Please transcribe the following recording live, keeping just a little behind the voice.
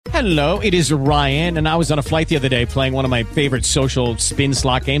Hello, it is Ryan, and I was on a flight the other day playing one of my favorite social spin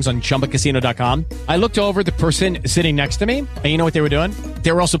slot games on ChumbaCasino.com. I looked over at the person sitting next to me, and you know what they were doing?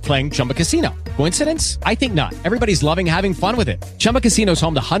 They were also playing Chumba Casino. Coincidence? I think not. Everybody's loving having fun with it. Chumba Casino is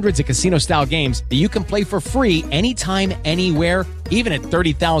home to hundreds of casino-style games that you can play for free anytime, anywhere, even at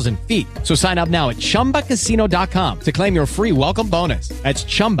 30,000 feet. So sign up now at ChumbaCasino.com to claim your free welcome bonus. That's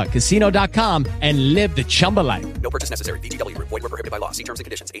ChumbaCasino.com and live the Chumba life. No purchase necessary. VGW. Void where prohibited by law. See terms and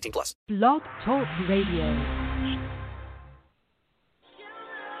conditions. 18+. Blog Talk Radio.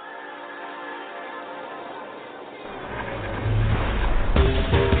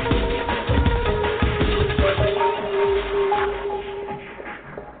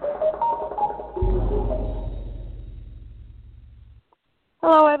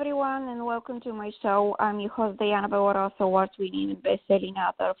 Hello, everyone, and welcome to my show. I'm your host, Diana Bellerosa, award-winning and best-selling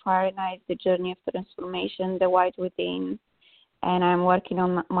author, Fahrenheit, The Journey of Transformation, The White Within, and I'm working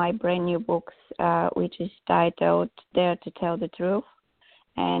on my brand new books, which is titled Dare to Tell the Truth,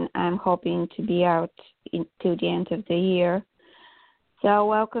 and I'm hoping to be out till the end of the year. So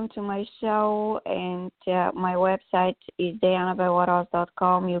welcome to my show, and my website is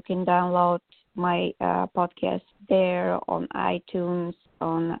dianabellerosa.com. You can download my podcast there on iTunes,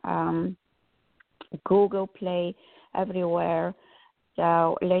 on Google Play, everywhere.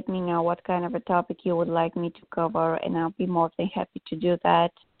 So let me know what kind of a topic you would like me to cover, and I'll be more than happy to do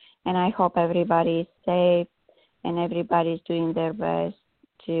that. And I hope everybody is safe and everybody is doing their best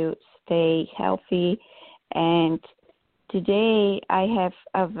to stay healthy. And today I have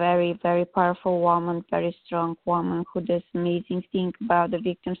a very, very powerful woman, very strong woman who does amazing things about the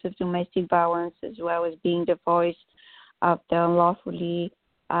victims of domestic violence, as well as being the voice of the unlawfully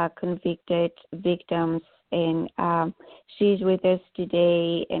convicted victims. And she's with us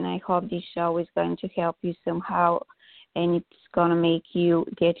today, and I hope this show is going to help you somehow, and it's going to make you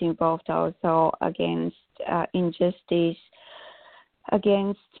get involved also against injustice,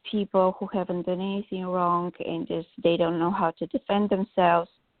 against people who haven't done anything wrong and just they don't know how to defend themselves.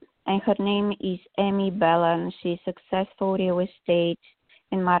 And her name is Amy Bellan. She's a successful real estate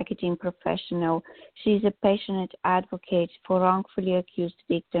and marketing professional. She's a passionate advocate for wrongfully accused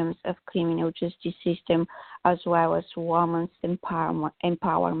victims of criminal justice system, as well as women's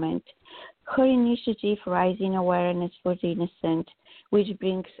empowerment. Her initiative, Rising Awareness for the Innocent, which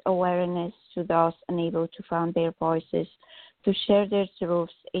brings awareness to those unable to find their voices, to share their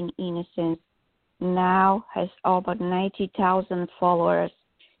truths in innocence, now has over 90,000 followers.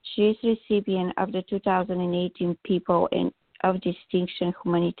 She is recipient of the 2018 People of Distinction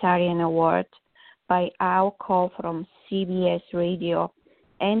Humanitarian Award by Al Cole from CBS Radio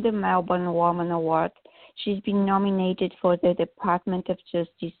and the Melbourne Woman Award. She's been nominated for the Department of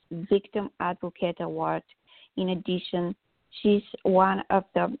Justice Victim Advocate Award. In addition, she's one of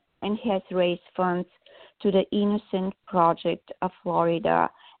them and has raised funds to the Innocent Project of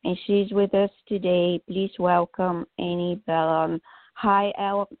Florida. And she's with us today. Please welcome Amy Bellan. Hi,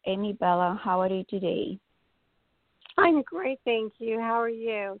 Amy Bellan. How are you today? I'm great, thank you. How are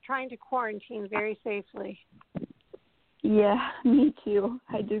you? Trying to quarantine very safely. Yeah, me too.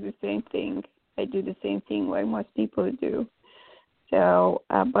 I do the same thing. Like most people do. So,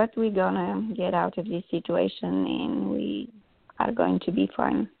 but we're going to get out of this situation, and we are going to be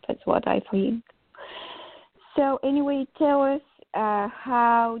fine. That's what I think. So anyway, tell us,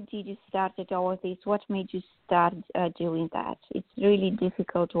 how did you start at all of this? What made you start doing that? It's really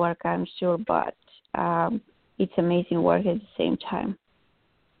difficult work, I'm sure, but it's amazing work at the same time.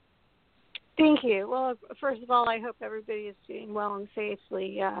 Thank you. Well, first of all, I hope everybody is doing well and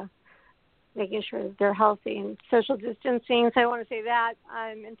safely, making sure that they're healthy and social distancing. So I want to say that,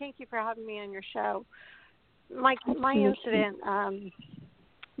 and thank you for having me on your show. My incident,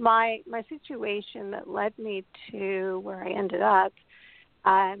 my situation that led me to where I ended up,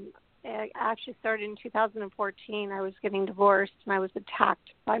 it actually started in 2014. I was getting divorced, and I was attacked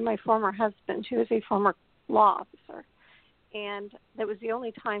by my former husband, who was a former law officer, and that was the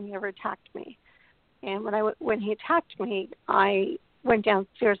only time he ever attacked me. And when he attacked me, I went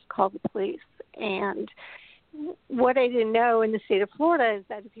downstairs to call the police. And what I didn't know in the state of Florida is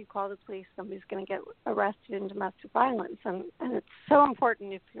that if you call the police, somebody's going to get arrested in domestic violence. And it's so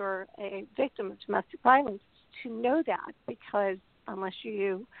important if you're a victim of domestic violence to know that, because unless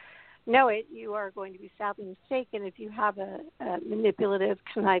you know it, you are going to be sadly mistaken if you have a manipulative,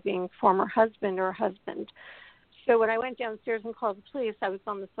 conniving former husband or husband. So when I went downstairs and called the police, I was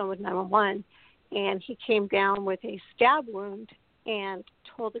on the phone with 911, and he came down with a stab wound and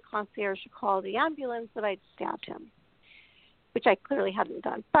told the concierge to call the ambulance that I'd stabbed him, which I clearly hadn't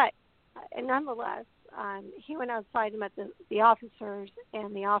done. But nonetheless, he went outside and met the officers,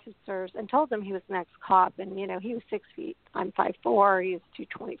 and told them he was an ex-cop. And, you know, he was 6 feet. I'm 5'4". He was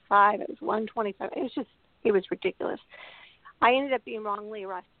 225. I was 125. It was ridiculous. I ended up being wrongly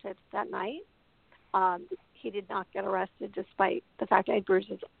arrested that night. He did not get arrested despite the fact I had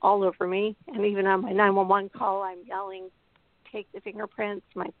bruises all over me. And even on my 911 call, I'm yelling, take the fingerprints.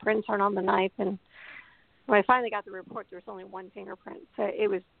 My prints aren't on the knife. And when I finally got the report, there was only one fingerprint. So it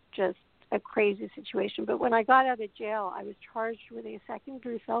was just a crazy situation. But when I got out of jail, I was charged with a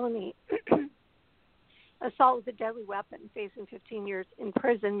second-degree felony, assault with a deadly weapon, facing 15 years in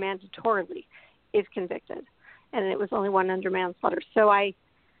prison mandatorily if convicted. And it was only one under manslaughter. So I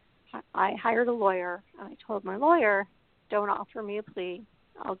hired a lawyer, and I told my lawyer, don't offer me a plea.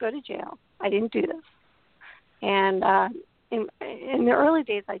 I'll go to jail. I didn't do this. And in the early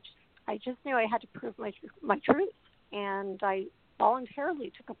days, I just knew I had to prove my truth. And I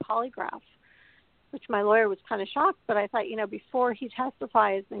voluntarily took a polygraph, which my lawyer was kind of shocked. But I thought, you know, before he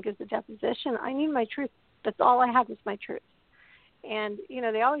testifies and gives a deposition, I need my truth. That's all I have is my truth. And, you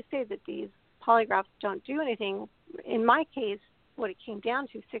know, they always say that these polygraphs don't do anything. In my case, what it came down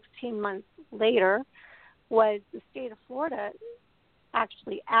to 16 months later was the state of Florida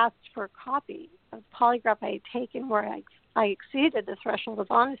actually asked for a copy of the polygraph I had taken where I exceeded the threshold of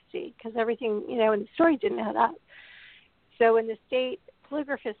honesty because everything, you know, in the story didn't add up. So when the state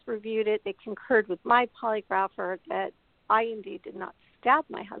polygraphist reviewed it, they concurred with my polygrapher that I indeed did not stab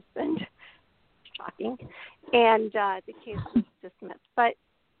my husband. Shocking. And the case was dismissed. But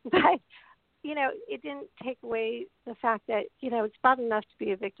you know, it didn't take away the fact that, you know, it's bad enough to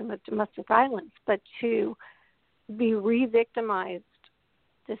be a victim of domestic violence, but to be re-victimized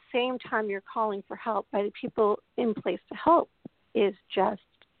the same time you're calling for help by the people in place to help is just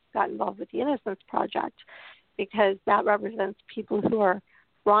got involved with the Innocence Project, because that represents people who are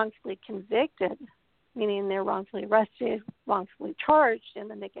wrongfully convicted, meaning they're wrongfully arrested, wrongfully charged, and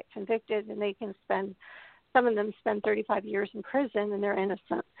then they get convicted, and they can spend, some of them spend 35 years in prison, and they're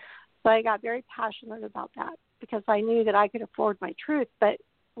innocent. So I got very passionate about that because I knew that I could afford my truth, but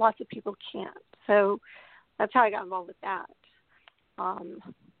lots of people can't. So that's how I got involved with that.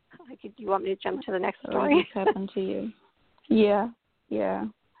 Do you want me to jump to the next story? What happened to you? Yeah.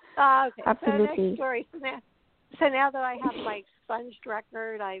 Okay. Absolutely. So next story. So now that I have my expunged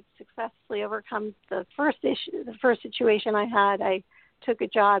record, I've successfully overcome the first issue, the first situation I had. I took a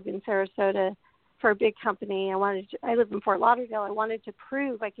job in Sarasota for a big company. I live in Fort Lauderdale. I wanted to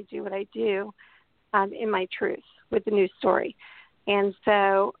prove I could do what I do in my truth with the news story. And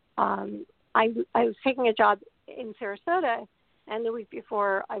so I was taking a job in Sarasota, and the week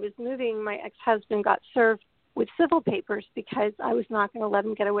before I was moving, my ex-husband got served with civil papers because I was not going to let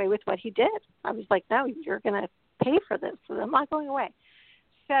him get away with what he did. I was like, no, you're going to pay for this, so I'm not going away.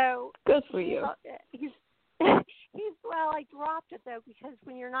 So good for you. Well, I dropped it though because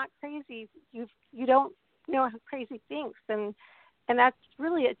when you're not crazy, you don't know how crazy thinks, and that's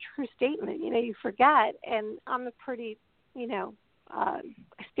really a true statement. You know, you forget, and I'm a pretty, you know, I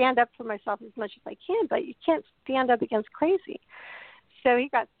stand up for myself as much as I can, but you can't stand up against crazy. So he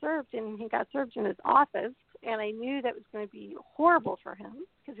got served, and he got served in his office, and I knew that was going to be horrible for him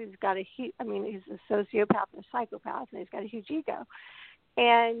because he's got he's a sociopath and a psychopath, and he's got a huge ego.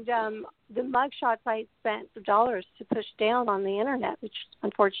 And the mugshots I spent the dollars to push down on the internet, which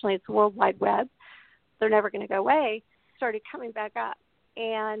unfortunately it's the World Wide Web, they're never going to go away, started coming back up.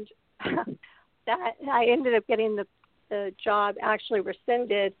 And that I ended up getting the job actually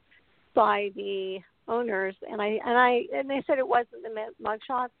rescinded by the owners, and they said it wasn't the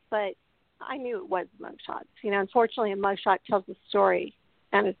mugshots, but I knew it was mugshots. You know, unfortunately, a mugshot tells a story,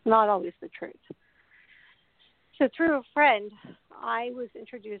 and it's not always the truth. So through a friend, I was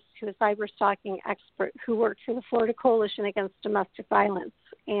introduced to a cyber stalking expert who works for the Florida Coalition Against Domestic Violence,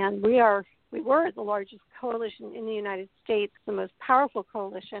 and we were the largest coalition in the United States, the most powerful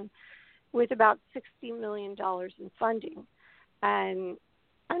coalition, with about $60 million in funding, and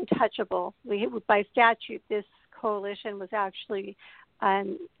untouchable. By statute, this coalition was actually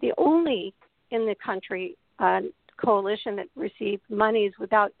the only in the country coalition that received monies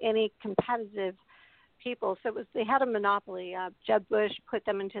without any competitive people. So they had a monopoly. Jeb Bush put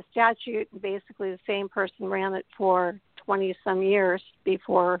them into statute, and basically the same person ran it for 20-some years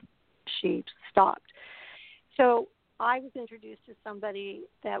before she stopped. So I was introduced to somebody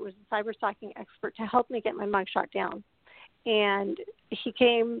that was a cyber stalking expert to help me get my mugshot down. And he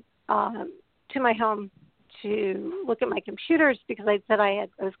came to my home to look at my computers because I said I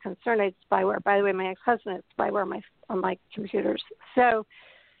was concerned I had spyware. By the way, my ex-husband had spyware on my computers. So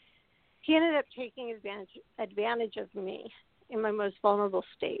he ended up taking advantage of me in my most vulnerable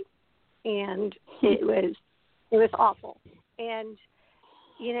state. and it was awful. And,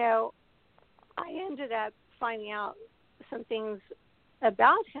 you know, I ended up finding out some things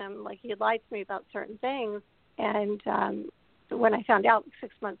about him, like he had lied to me about certain things. And when I found out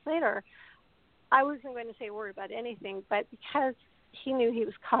 6 months later, I wasn't going to say a word about anything, but because he knew he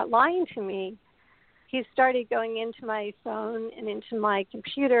was caught lying to me, he started going into my phone and into my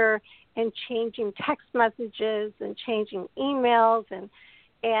computer and changing text messages and changing emails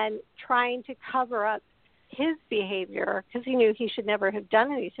and trying to cover up his behavior because he knew he should never have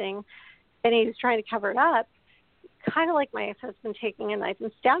done anything, and he was trying to cover it up, kind of like my ex-husband taking a knife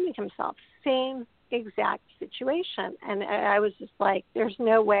and stabbing himself. Same exact situation. And I was just like, there's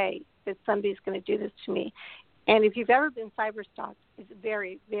no way that somebody's going to do this to me. And if you've ever been cyberstalked, it's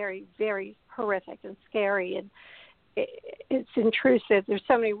very, very, very horrific and scary, and it's intrusive. There's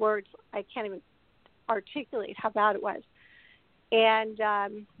so many words I can't even articulate how bad it was. And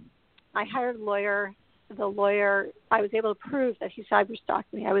I hired a lawyer. The lawyer, I was able to prove that he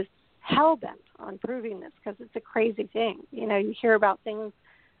cyberstalked me. I was hell-bent on proving this because it's a crazy thing. You know, you hear about things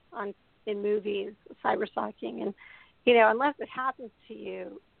in movies, cyberstalking, and, you know, unless it happens to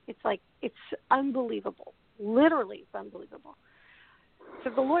you, it's like, it's unbelievable. Literally, it's unbelievable. So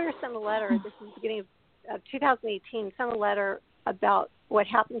the lawyer sent a letter, this is the beginning of 2018, sent a letter about what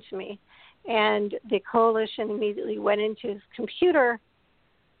happened to me. And the coalition immediately went into his computer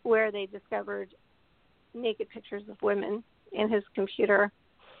where they discovered naked pictures of women in his computer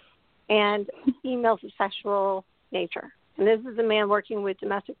and emails of sexual nature. And this is a man working with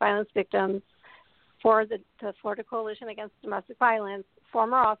domestic violence victims for the Florida Coalition Against Domestic Violence,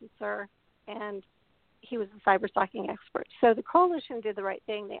 former officer, and he was a cyberstalking expert. So the coalition did the right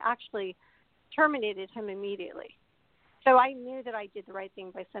thing. They actually terminated him immediately. So I knew that I did the right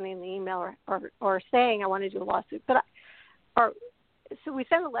thing by sending the email or saying I want to do a lawsuit. So we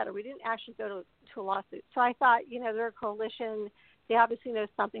sent a letter. We didn't actually go to a lawsuit. So I thought, you know, they're a coalition. They obviously know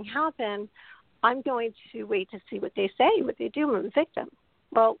something happened. I'm going to wait to see what they say, what they do with the victim.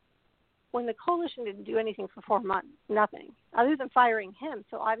 Well, when the coalition didn't do anything for 4 months, nothing, other than firing him.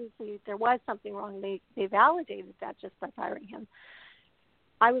 So obviously there was something wrong. They validated that just by firing him.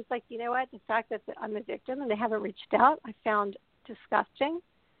 I was like, you know what, the fact that I'm a victim and they haven't reached out, I found disgusting.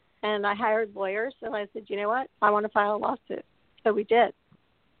 And I hired lawyers, and I said, you know what, I want to file a lawsuit. So we did.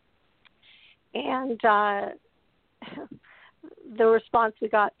 And the response we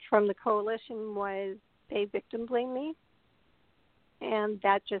got from the coalition was they victim blamed me. And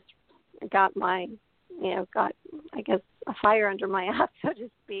that just got I guess, a fire under my ass, so to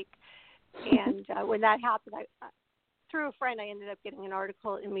speak. And when that happened, through a friend, I ended up getting an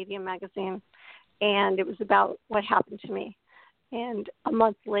article in Medium magazine, and it was about what happened to me. And a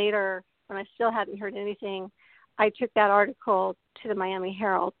month later, when I still hadn't heard anything, I took that article to the Miami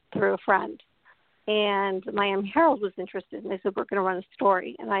Herald through a friend. And the Miami Herald was interested, and they said, we're going to run a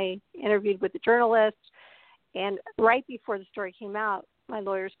story. And I interviewed with the journalist, and right before the story came out, my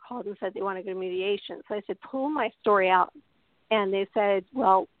lawyers called and said they want to go to mediation. So I said, pull my story out. And they said,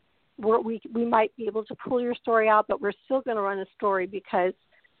 well, we might be able to pull your story out, but we're still going to run a story because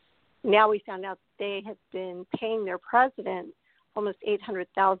now we found out they had been paying their president almost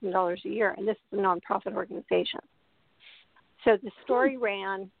 $800,000 a year, and this is a nonprofit organization. So the story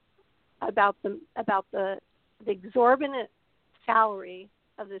ran about the exorbitant salary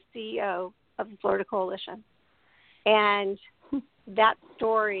of the CEO of the Florida Coalition, and that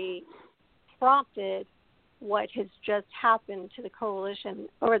story prompted what has just happened to the coalition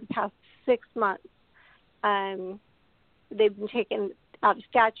over the past 6 months. They've been taken out of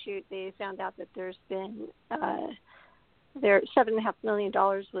statute. They found out that there's been their $7.5 million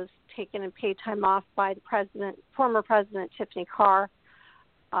was taken and paid time off by the former president, Tiffany Carr.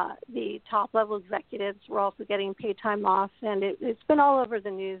 The top-level executives were also getting paid time off, and it's been all over the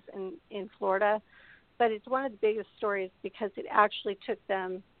news in Florida. But it's one of the biggest stories because it actually took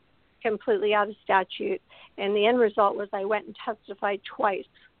them completely out of statute. And the end result was I went and testified twice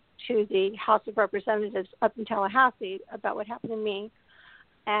to the House of Representatives up in Tallahassee about what happened to me.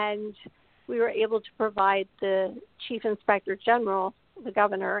 And we were able to provide the Chief Inspector General, the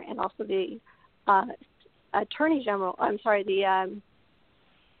governor, and also the Attorney General. I'm sorry,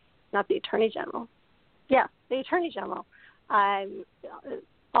 not the Attorney General. Yeah, the Attorney General.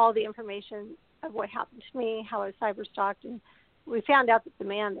 All the information of what happened to me, how I was cyberstalked, and we found out that the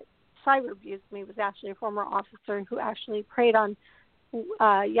man that cyber abused me was actually a former officer who actually preyed on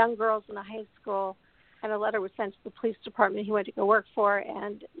young girls in a high school, and a letter was sent to the police department he went to go work for,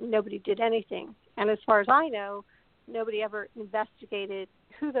 and nobody did anything. And as far as I know, nobody ever investigated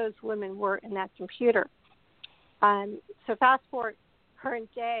who those women were in that computer. So fast forward current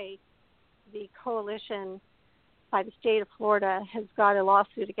day, the coalition by the state of Florida has got a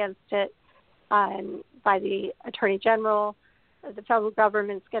lawsuit against it by the Attorney General. The federal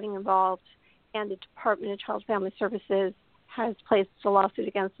government's getting involved, and the Department of Child and Family Services has placed a lawsuit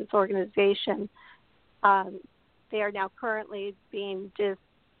against this organization. They are now currently being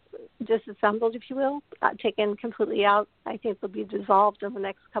disassembled, if you will, taken completely out. I think they'll be dissolved in the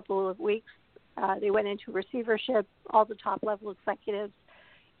next couple of weeks. They went into receivership, all the top-level executives.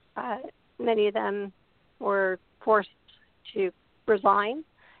 Many of them were forced to resign.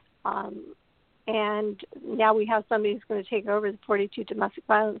 And now we have somebody who's going to take over the 42 domestic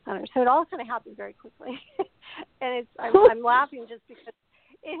violence centers. So it all kind of happened very quickly. And I'm laughing just because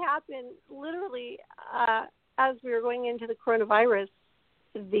it happened literally as we were going into the coronavirus.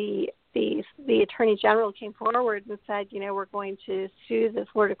 The Attorney General came forward and said, we're going to sue the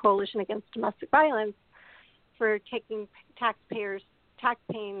Florida Coalition Against Domestic Violence for taking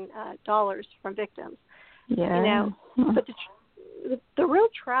tax-paying dollars from victims. Yeah. But the real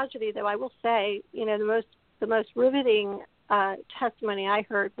tragedy, though, I will say, the most riveting testimony I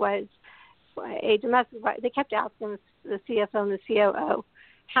heard was a domestic. They kept asking the CFO and the COO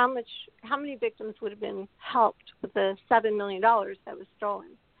how many victims would have been helped with the $7 million that was stolen,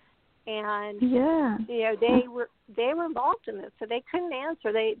 and they were involved in this, so they couldn't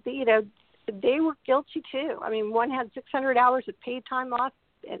answer. They were guilty too. I mean, one had 600 hours of paid time off,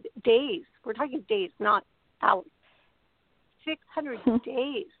 days. We're talking days, not hours. 600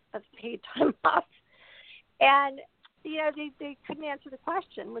 days of paid time off. And, they couldn't answer the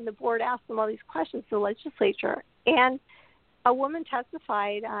question when the board asked them all these questions to the legislature. And a woman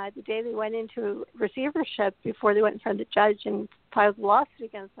testified the day they went into receivership before they went in front of the judge and filed a lawsuit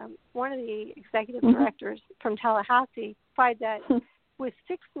against them. One of the executive directors from Tallahassee testified that with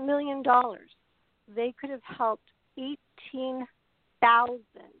 $6 million, they could have helped 18,000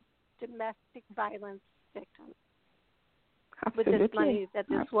 domestic violence victims. Absolutely. With this money that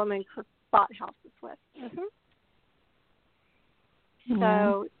this woman bought houses with.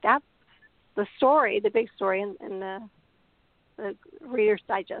 So that's the story, the big story in the Reader's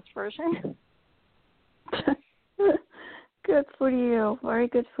Digest version. Good for you. Very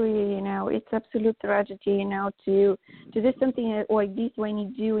good for you. It's absolute tragedy, to do something like this when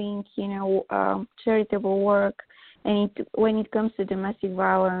you're doing, charitable work. And when it comes to domestic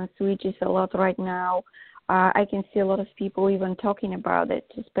violence, which is a lot right now, I can see a lot of people even talking about it,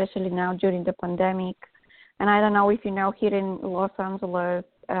 especially now during the pandemic. And I don't know if you know, here in Los Angeles,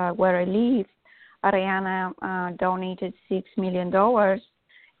 where I live, Ariana donated $6 million.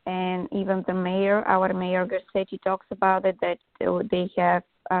 And even our mayor, Garcetti, talks about it, that they have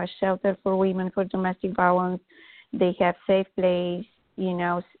shelter for women for domestic violence. They have safe place.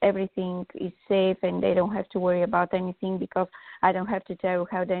 Everything is safe and they don't have to worry about anything, because I don't have to tell you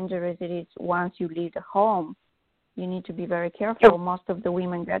how dangerous it is once you leave the home. You need to be very careful. Most of the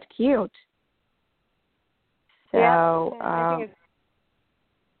women got killed. So, I think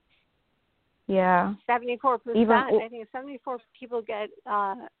it's 74%. I think 74 people get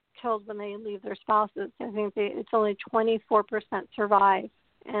killed when they leave their spouses. I think it's only 24% survive.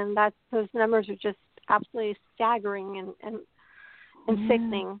 And those numbers are just absolutely staggering and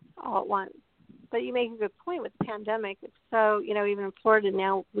sickening all at once. But you make a good point with the pandemic. So, even in Florida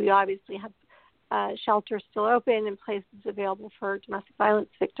now, we obviously have shelters still open and places available for domestic violence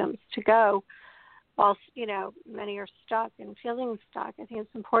victims to go, whilst, many are stuck and feeling stuck. I think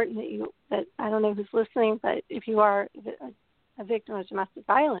it's important that I don't know who's listening, but if you are a victim of domestic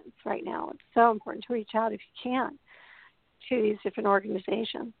violence right now, it's so important to reach out if you can to these different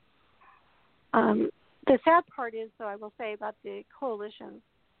organizations. The sad part is, though, I will say about the coalition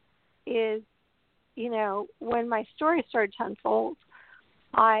is, when my story started to unfold,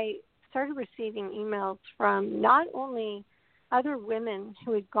 I started receiving emails from not only other women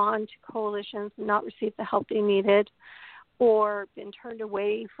who had gone to coalitions and not received the help they needed, or been turned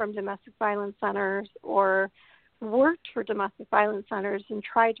away from domestic violence centers, or worked for domestic violence centers and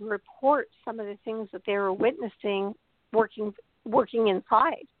tried to report some of the things that they were witnessing working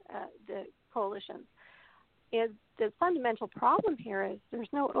inside the coalitions. And the fundamental problem here is there's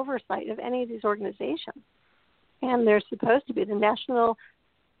no oversight of any of these organizations. And there's supposed to be the National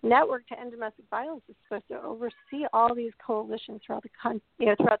Network to End Domestic Violence is supposed to oversee all these coalitions throughout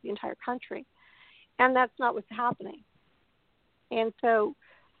the entire country. And that's not what's happening. And so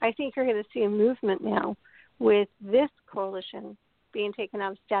I think you're going to see a movement now with this coalition being taken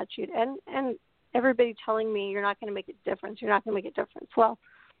out of statute, and everybody telling me you're not going to make a difference, you're not going to make a difference. Well,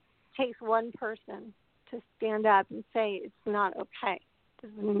 it takes one person to stand up and say it's not okay.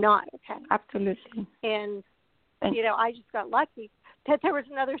 This is not okay. Absolutely. And I just got lucky. that there was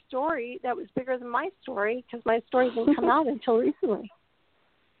another story that was bigger than my story, because my story didn't come out until recently.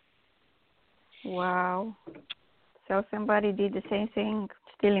 Wow. So somebody did the same thing,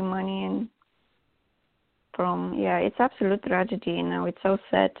 stealing money and it's absolute tragedy. It's so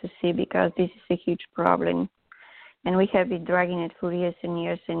sad to see, because this is a huge problem. And we have been dragging it for years and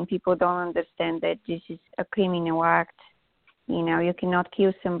years, and people don't understand that this is a criminal act. You cannot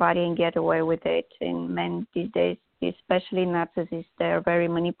kill somebody and get away with it. And men these days, especially narcissists, they're very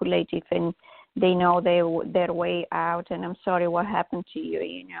manipulative, and they know their way out. And I'm sorry what happened to you,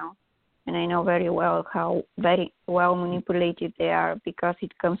 And I know very well how very well manipulative they are, because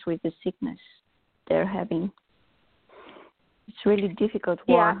it comes with the sickness they're having. It's really difficult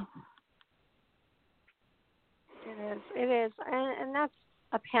war. Yeah. It is. And that's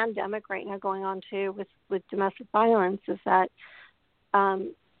a pandemic right now going on, too, with domestic violence, is that,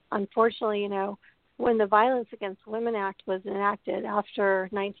 unfortunately, when the Violence Against Women Act was enacted after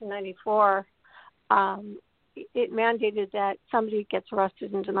 1994, it mandated that somebody gets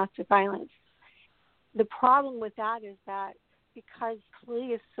arrested in domestic violence. The problem with that is that because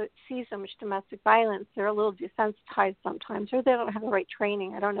police see so much domestic violence, they're a little desensitized sometimes, or they don't have the right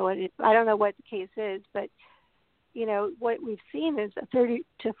training. I don't know what the case is, but what we've seen is a 30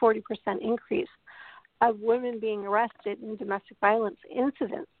 to 40% increase of women being arrested in domestic violence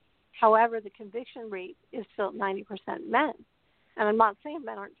incidents. However, the conviction rate is still at 90% men. And I'm not saying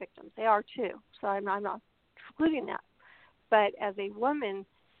men aren't victims. They are too. So I'm not excluding that. But as a woman,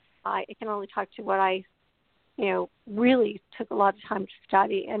 I can only talk to what I, really took a lot of time to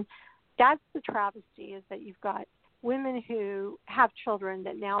study. And that's the travesty, is that you've got women who have children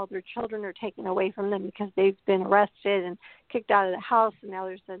that now their children are taken away from them because they've been arrested and kicked out of the house, and now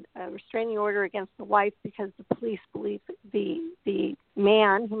there's a restraining order against the wife because the police believe the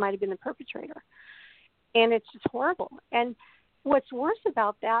man who might have been the perpetrator. And it's just horrible. And what's worse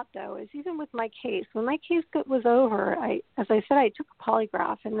about that, though, is even with my case, when my case was over, as I said, I took a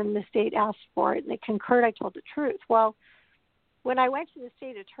polygraph, and then the state asked for it, and they concurred I told the truth. Well, when I went to the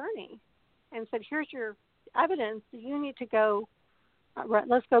state attorney and said, here's your evidence, you need to go,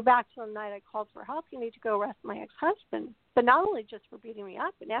 let's go back to the night I called for help, you need to go arrest my ex-husband. But not only just for beating me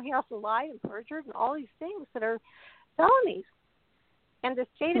up, but now he also lied and perjured and all these things that are felonies. And the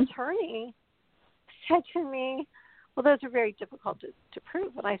state attorney said to me, well, those are very difficult to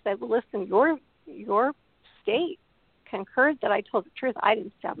prove. And I said, well, listen, your state concurred that I told the truth. I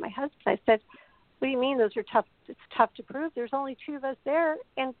didn't stab my husband. I said, what do you mean those are tough? It's tough to prove. There's only two of us there.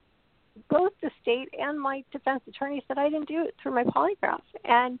 And both the state and my defense attorney said I didn't do it through my polygraph.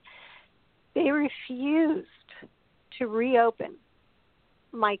 And they refused to reopen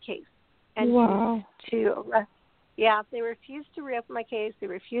my case. And wow. to arrest. Yeah, they refused to reopen my case. They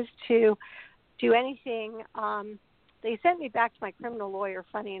refused to do anything. They sent me back to my criminal lawyer,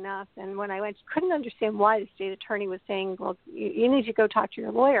 funny enough, and when I went, couldn't understand why the state attorney was saying, well, you need to go talk to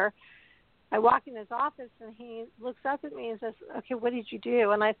your lawyer. I walk in his office, and he looks up at me and says, okay, what did you do?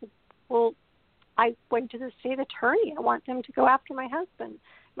 And I said, well, I went to the state attorney. I want them to go after my husband,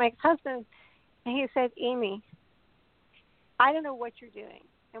 my ex-husband. And he said, Amy, I don't know what you're doing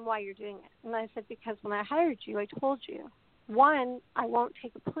and why you're doing it. And I said, because when I hired you, I told you, one, I won't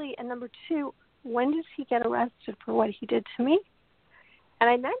take a plea, and number two, when does he get arrested for what he did to me? And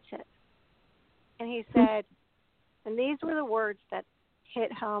I meant it. And he said, and these were the words that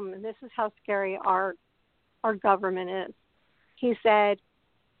hit home, and this is how scary our government is. He said,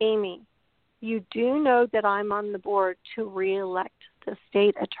 Amy, you do know that I'm on the board to reelect the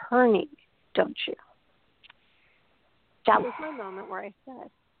state attorney, don't you? That was my moment where I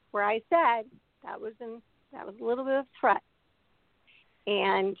said that was a little bit of a threat.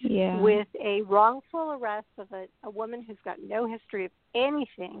 And with a wrongful arrest of a woman who's got no history of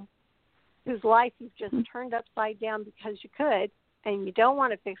anything, whose life you've just turned upside down because you could, and you don't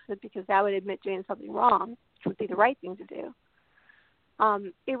want to fix it because that would admit doing something wrong, which would be the right thing to do,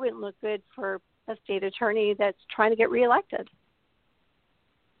 it wouldn't look good for a state attorney that's trying to get reelected.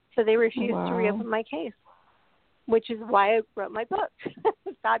 So they refused to reopen my case, which is why I wrote my book,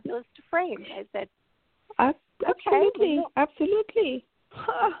 Fabulous to Frame. I said, absolutely.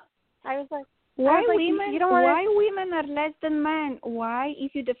 I was like, why women are less than men? Why,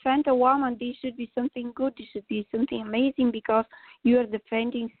 if you defend a woman, this should be something good, this should be something amazing, because you are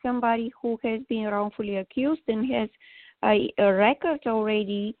defending somebody who has been wrongfully accused and has a record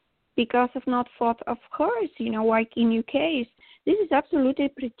already because of not fault of hers, like in your case. This is absolutely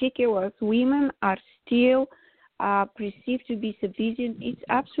ridiculous. Women are still perceived to be subservient. It's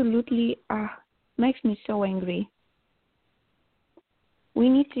absolutely makes me so angry. We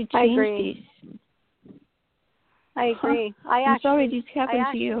need to change this. I agree. I'm sorry this happened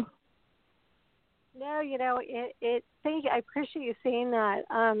to you. No, thank you. I appreciate you saying that.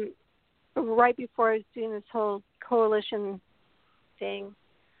 Right before I was doing this whole coalition thing,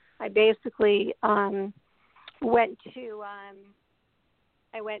 I basically went to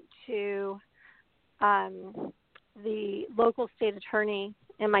the local state attorney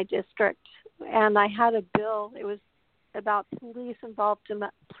in my district, and I had a bill. It was about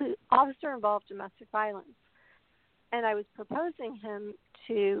officer-involved domestic violence, and I was proposing him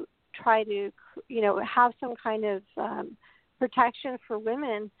to try to, have some kind of protection for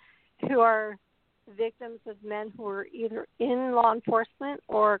women who are victims of men who are either in law enforcement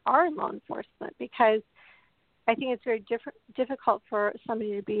or are in law enforcement, because I think it's very difficult for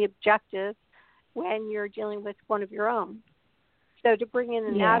somebody to be objective when you're dealing with one of your own. So to bring in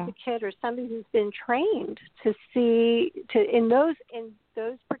an advocate or somebody who's been trained in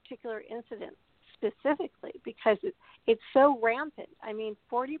those particular incidents specifically, because it's so rampant. I mean,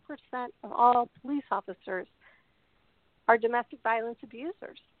 40% of all police officers are domestic violence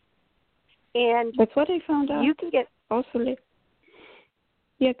abusers. And that's what I found out. You can get also.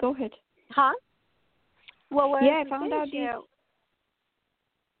 Yeah, go ahead. Huh? Well, I found out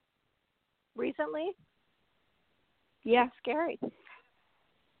recently. Yeah, it's scary.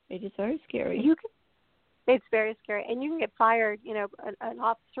 It is very scary. It's very scary, and you can get fired. An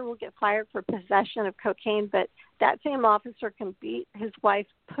officer will get fired for possession of cocaine, but that same officer can beat his wife,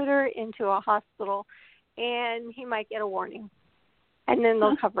 put her into a hospital, and he might get a warning, and then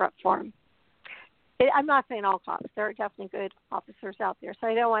they'll cover up for him. I'm not saying all cops. There are definitely good officers out there, so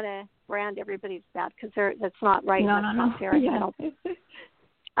I don't want to brand everybody as bad, because that's not right. No. Not fair. Yeah.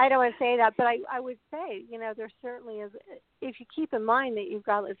 I don't want to say that, but I would say, there certainly is. If you keep in mind that you've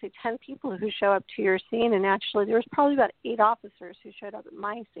got, let's say, 10 people who show up to your scene, and actually there was probably about 8 officers who showed up at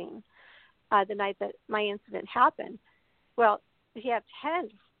my scene the night that my incident happened. Well, if you have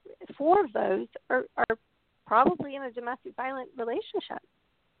 10, 4 of those are probably in a domestic violent relationship.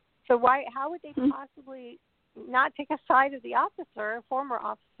 So how would they possibly not take a side of the officer, former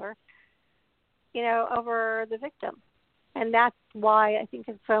officer, over the victim? And that's why I think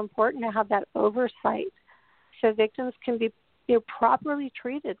it's so important to have that oversight, so victims can be properly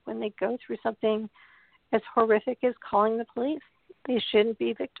treated when they go through something as horrific as calling the police. They shouldn't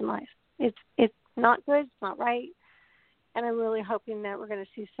be victimized. It's not good. It's not right. And I'm really hoping that we're going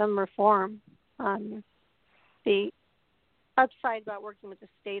to see some reform. The upside about working with the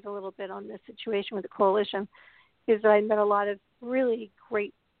state a little bit on this situation with the coalition is that I met a lot of really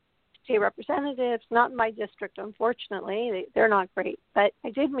great state representatives, not in my district, unfortunately. They're not great, but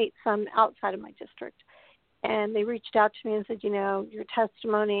I did meet some outside of my district, and they reached out to me and said, your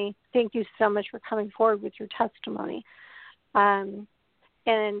testimony, thank you so much for coming forward with your testimony. And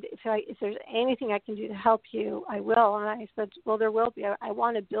if there's anything I can do to help you, I will. And I said, well, there will be. I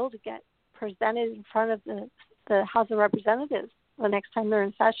want a bill to get presented in front of the House of Representatives the next time they're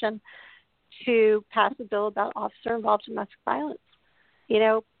in session to pass a bill about officer-involved domestic violence.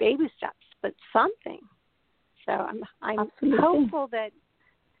 Baby steps, but something. So I'm hopeful that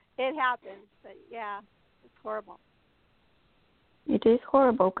it happens. But yeah, it's horrible. It is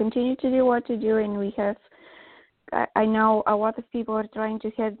horrible. Continue to do what you do, and we have. I know a lot of people are trying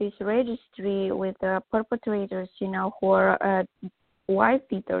to have this registry with perpetrators, who are wife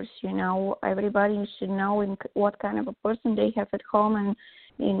beaters. Everybody should know what kind of a person they have at home and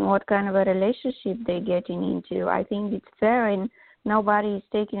in what kind of a relationship they're getting into. I think it's fair, and nobody is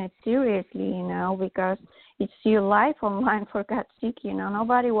taking it seriously, because it's your life online, for God's sake,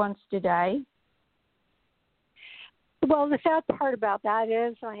 nobody wants to die. Well, the sad part about that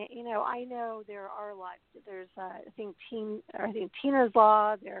is, I know there are lots. There's, I think Tina's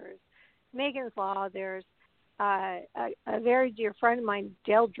Law, there's Megan's Law, there's a very dear friend of mine,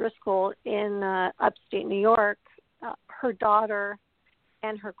 Dale Driscoll, in upstate New York. Her daughter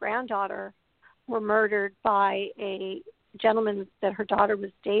and her granddaughter were murdered by a gentleman that her daughter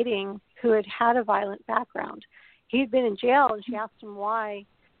was dating who had a violent background. He'd been in jail, and she asked him why,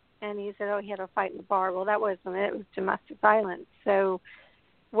 and he said, he had a fight in the bar. Well, that wasn't it. It was domestic violence. So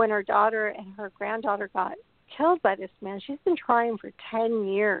when her daughter and her granddaughter got killed by this man, she's been trying for 10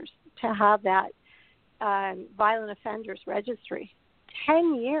 years to have that violent offenders registry.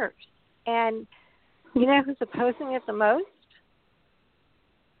 10 years. And you know who's opposing it the most?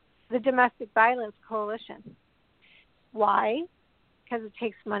 The Domestic Violence Coalition. Why? Because it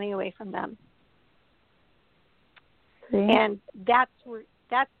takes money away from them. See? And that's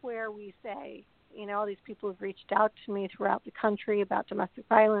where we say, all these people have reached out to me throughout the country about domestic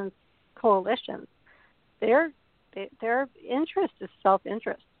violence coalitions. Their interest is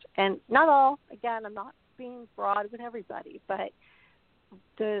self-interest. And not all, again, I'm not being broad with everybody, but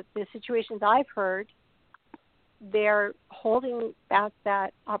the situations I've heard, they're holding back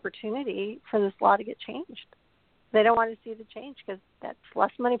that opportunity for this law to get changed. They don't want to see the change because that's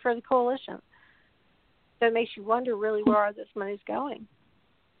less money for the coalition. So it makes you wonder really where all this money's going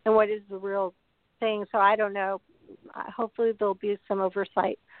and what is the real thing. So I don't know. Hopefully there'll be some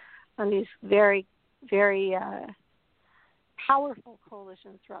oversight on these very, very powerful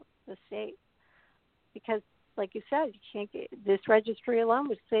coalitions throughout the state, because like you said, you can't get this registry alone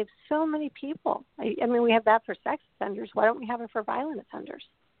would save so many people. I mean, we have that for sex offenders. Why don't we have it for violent offenders?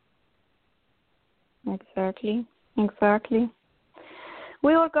 Exactly.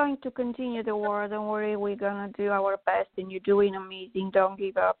 We are going to continue the war. Don't worry. We're going to do our best, and you're doing amazing. Don't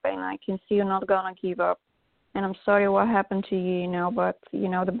give up, and I can see you're not going to give up. And I'm sorry what happened to you, but,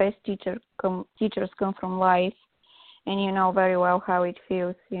 the best teachers come from life, and you know very well how it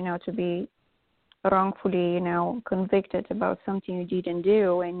feels, to be wrongfully, convicted about something you didn't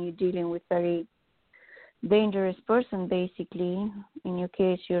do, and you're dealing with very dangerous person, basically. In your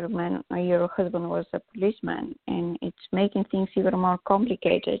case, your husband was a policeman, and it's making things even more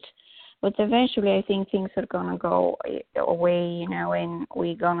complicated. But eventually, I think things are going to go away, and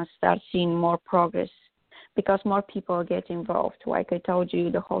we're going to start seeing more progress because more people get involved. Like I told you,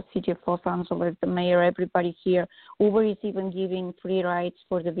 the whole city of Los Angeles, the mayor, everybody here, Uber is even giving free rides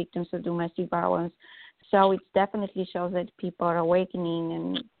for the victims of domestic violence. So it definitely shows that people are awakening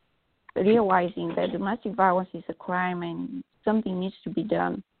and realizing that domestic violence is a crime and something needs to be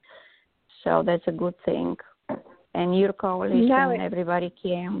done. So that's a good thing. And your coalition, everybody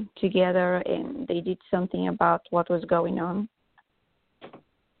came together and they did something about what was going on.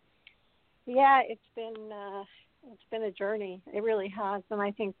 Yeah, it's been a journey. It really has, and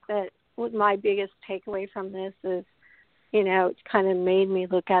I think that what my biggest takeaway from this is, it's kind of made me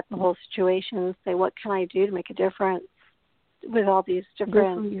look at the whole situation and say, what can I do to make a difference with all these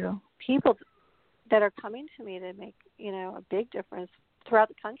different people that are coming to me to make, a big difference throughout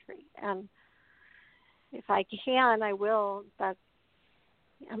the country. And if I can, I will.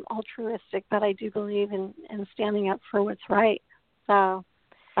 I'm altruistic, but I do believe in standing up for what's right. So.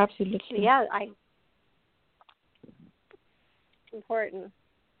 Absolutely. Yeah, it's important.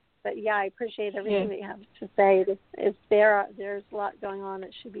 But yeah, I appreciate everything that you have to say. There's a lot going on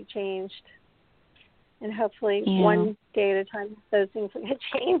that should be changed, and hopefully one day at a time those things will get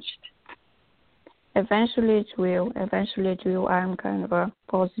changed. Eventually it will. I'm kind of a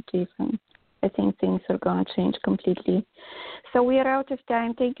positive, and I think things are going to change completely. So we are out of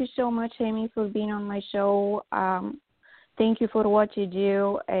time. Thank you so much, Amy, for being on my show. Thank you for what you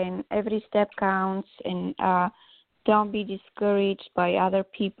do, and every step counts, and don't be discouraged by other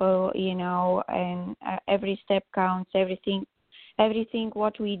people, and every step counts. Everything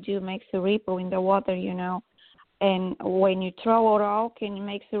what we do makes a ripple in the water, and when you throw a rock and it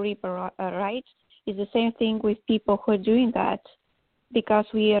makes a ripple, right? It's the same thing with people who are doing that, because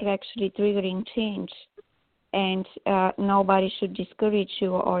we are actually triggering change. And nobody should discourage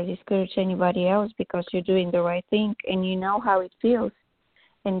you or discourage anybody else, because you're doing the right thing and you know how it feels.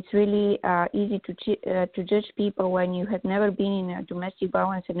 And it's really easy to judge people when you have never been in a domestic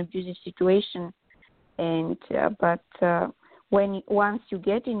violence and abusive situation. And once you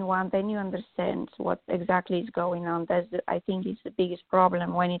get in one, then you understand what exactly is going on. I think is the biggest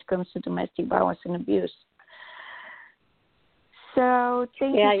problem when it comes to domestic violence and abuse. So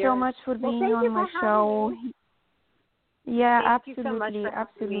thank you so much for being on my show. Yeah, thank you so much for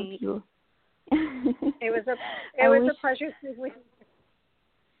absolutely. It was a pleasure speaking with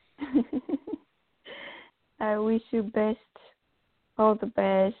you. I wish you all the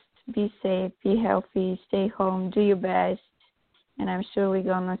best. Be safe, be healthy, stay home, do your best. And I'm sure we're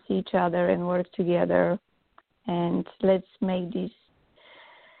going to see each other and work together. And let's make this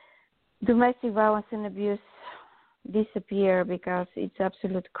domestic violence and abuse disappear, because it's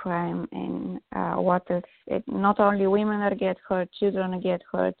absolute crime. And what if not only women are get hurt, children get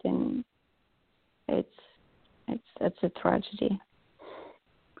hurt, and it's a tragedy.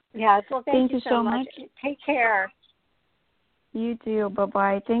 Yeah, well, thank you so much. Take care. You too.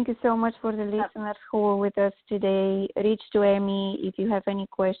 Bye-bye. Thank you so much for the listeners who were with us today. Reach to Amy if you have any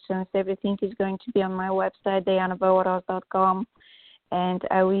questions. Everything is going to be on my website, DianaBelrose.com. And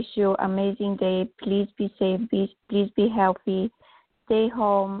I wish you an amazing day. Please be safe. Please be healthy. Stay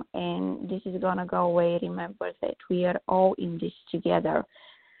home. And this is going to go away. Remember that we are all in this together.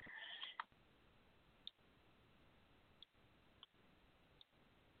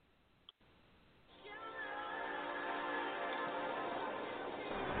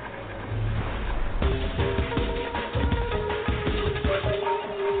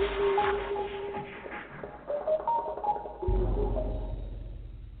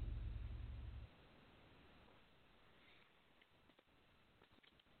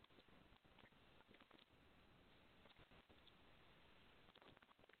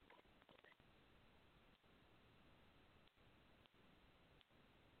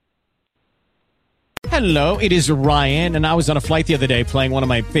 Hello, it is Ryan, and I was on a flight the other day playing one of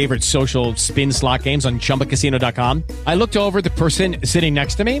my favorite social spin slot games on ChumbaCasino.com. I looked over at the person sitting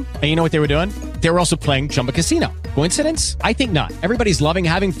next to me, and you know what they were doing? They were also playing Chumba Casino. Coincidence? I think not. Everybody's loving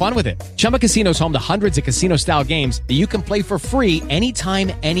having fun with it. Chumba Casino is home to hundreds of casino-style games that you can play for free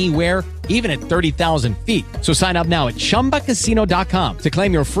anytime, anywhere, even at 30,000 feet. So sign up now at ChumbaCasino.com to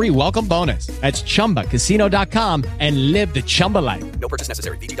claim your free welcome bonus. That's ChumbaCasino.com and live the Chumba life. No purchase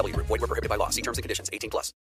necessary. VGW Group. Void where prohibited by law. See terms and conditions. 18+.